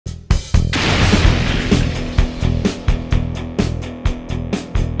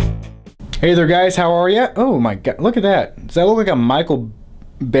Hey there guys, how are ya? Oh my god, look at that. Does that look like a Michael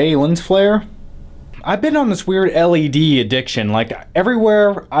Bay lens flare? I've been on this weird LED addiction. Like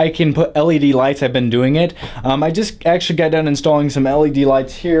everywhere I can put LED lights, I've been doing it. I just actually got done installing some LED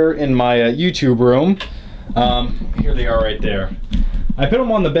lights here in my YouTube room. Here they are right there. I put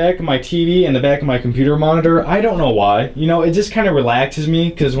them on the back of my TV and the back of my computer monitor. I don't know why. You know, it just kind of relaxes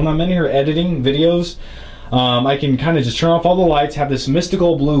me because when I'm in here editing videos, I can kind of just turn off all the lights, have this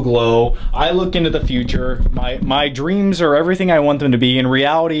mystical blue glow. I look into the future. My dreams are everything I want them to be. In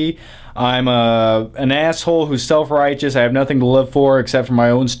reality, I'm an asshole who's self-righteous. I have nothing to live for except for my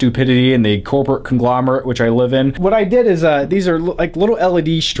own stupidity and the corporate conglomerate which I live in. What I did is, these are like little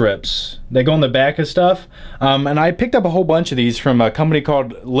LED strips that go on the back of stuff. And I picked up a whole bunch of these from a company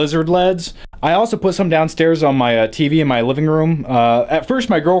called Lizard LEDs. I also put some downstairs on my TV in my living room. At first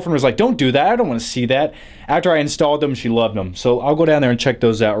my girlfriend was like, don't do that, I don't want to see that. After I installed them, she loved them. So I'll go down there and check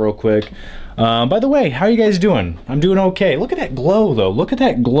those out real quick. By the way, how are you guys doing? I'm doing okay. Look at that glow though, look at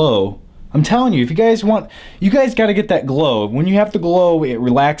that glow. I'm telling you, if you guys want, you guys gotta get that glow. When you have the glow, it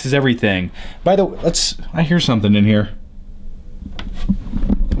relaxes everything. By the way, I hear something in here.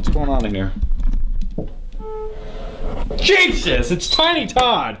 What's going on in here? Jesus, it's Tiny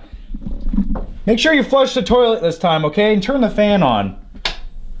Todd. Make sure you flush the toilet this time, okay? And turn the fan on.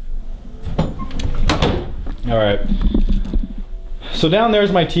 Alright. So down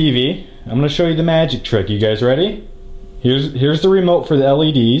there's my TV. I'm gonna show you the magic trick. You guys ready? Here's the remote for the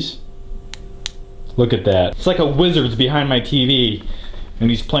LEDs. Look at that. It's like a wizard's behind my TV and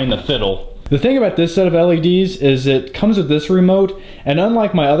he's playing the fiddle. The thing about this set of LEDs is it comes with this remote, and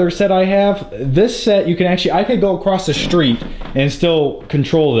unlike my other set I have, this set you can actually, I could go across the street and still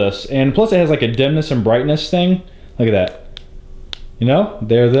control this. And plus it has like a dimness and brightness thing. Look at that. You know,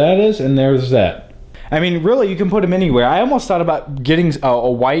 there that is, and there's that. I mean, really, you can put them anywhere. I almost thought about getting a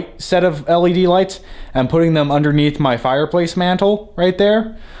white set of LED lights and putting them underneath my fireplace mantle right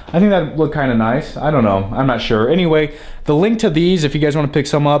there. I think that'd look kind of nice. I don't know. I'm not sure. Anyway, the link to these, if you guys want to pick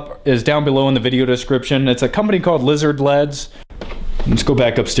some up, is down below in the video description. It's a company called Lizard LEDs. Let's go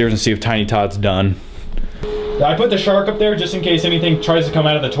back upstairs and see if Tiny Todd's done. I put the shark up there just in case anything tries to come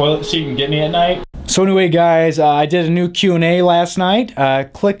out of the toilet seat and get me at night. So anyway, guys, I did a new Q&A last night.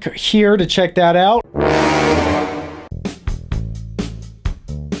 Click here to check that out.